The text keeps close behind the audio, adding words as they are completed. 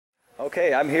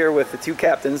Okay, I'm here with the two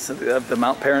captains of the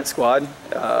Mount Parent squad,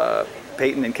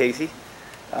 Peyton and Kaycie.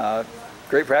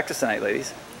 Great practice tonight,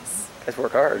 ladies. You guys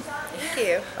work hard. Thank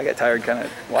you. I got tired kind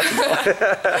of watching it.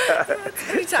 It's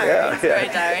pretty tiring. It's very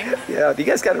tiring. Yeah, you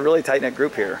guys got a really tight-knit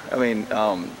group here. I mean,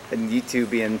 and you two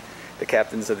being the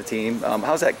captains of the team,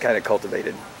 how's that kind of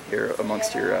cultivated here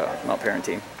amongst your Mount Parent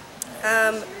team?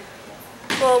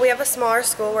 Well, we have a smaller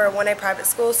school. We're a 1A private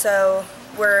school, so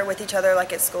we're with each other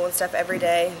like at school and stuff every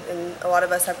day, and a lot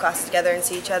of us have classes together and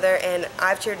see each other. And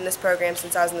I've cheered in this program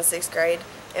since I was in the 6th grade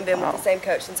and been with the same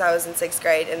coach since I was in 6th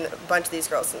grade, and a bunch of these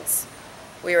girls since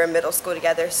we were in middle school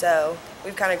together. So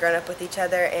we've kind of grown up with each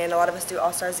other, and a lot of us do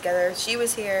All-Stars together. She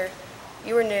was here.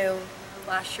 You were new.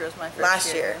 Last year was my first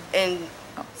last year. And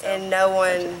no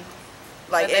one,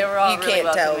 like, you can't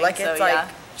really tell. Like, so it's like yeah.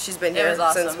 she's been here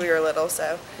awesome. since we were little,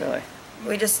 so. Really?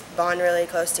 We just bond really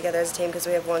close together as a team because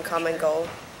we have one common goal.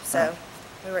 So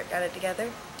we worked at it together.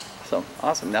 So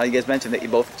awesome. Now you guys mentioned that you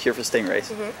both cheer for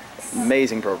Stingrays.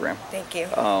 Amazing program. Thank you.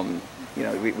 You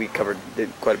know, we did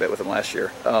quite a bit with them last year.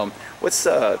 What's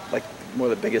like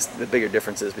one of the bigger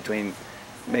differences between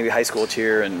maybe high school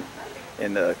cheer and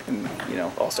the you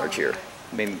know, All-Star cheer?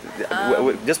 I mean,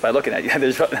 just by looking at you,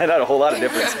 there's not a whole lot of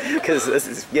difference because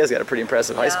you guys got a pretty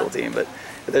impressive high school team, but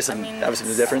there's some obviously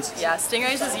the difference. Yeah,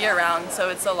 Stingrays is year-round, so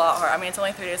it's a lot hard. I mean, it's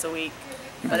only 3 days a week,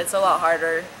 but it's a lot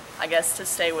harder, I guess, to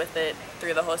stay with it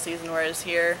through the whole season. Whereas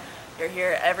here, you're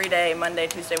here every day, Monday,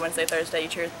 Tuesday, Wednesday, Thursday. You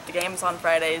cheer the games on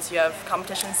Fridays. You have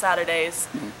competition Saturdays,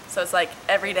 so it's like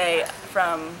every day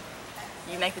from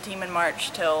you make the team in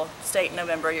March till state in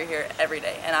November. You're here every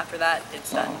day, and after that,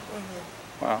 it's done.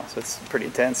 Wow, so it's pretty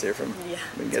intense here from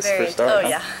I guess very first start. Oh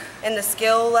yeah. And the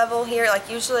skill level here, like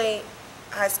usually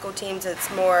high school teams, it's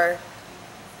more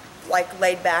like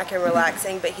laid back and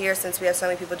relaxing. But here, since we have so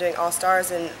many people doing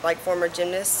All-Stars and like former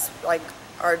gymnasts, like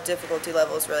our difficulty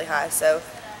level is really high. So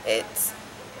it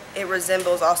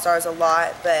resembles All-Stars a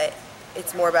lot, but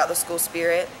it's more about the school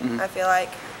spirit. I feel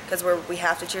like because we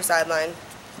have to cheer sideline.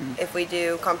 If we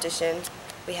do competition,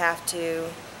 we have to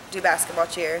do basketball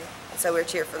cheer. So we're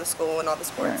cheer for the school and all the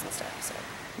sports and stuff. So.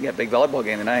 You got a big volleyball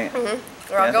game tonight.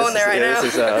 We're all going there right now.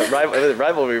 This is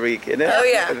rivalry week, isn't it? Oh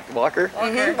yeah. Walker?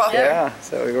 Walker. Yeah,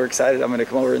 so we're excited. I'm going to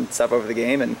come over and stop over the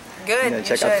game and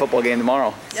check out the football game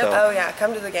tomorrow. Yep. So, oh yeah,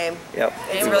 come to the game. Yep.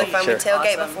 It's really fun. We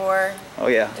tailgate Awesome. before. Oh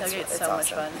yeah. Tailgate's It's so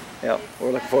much awesome. fun. Yep.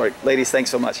 We're looking forward. Ladies,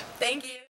 thanks so much. Thank you.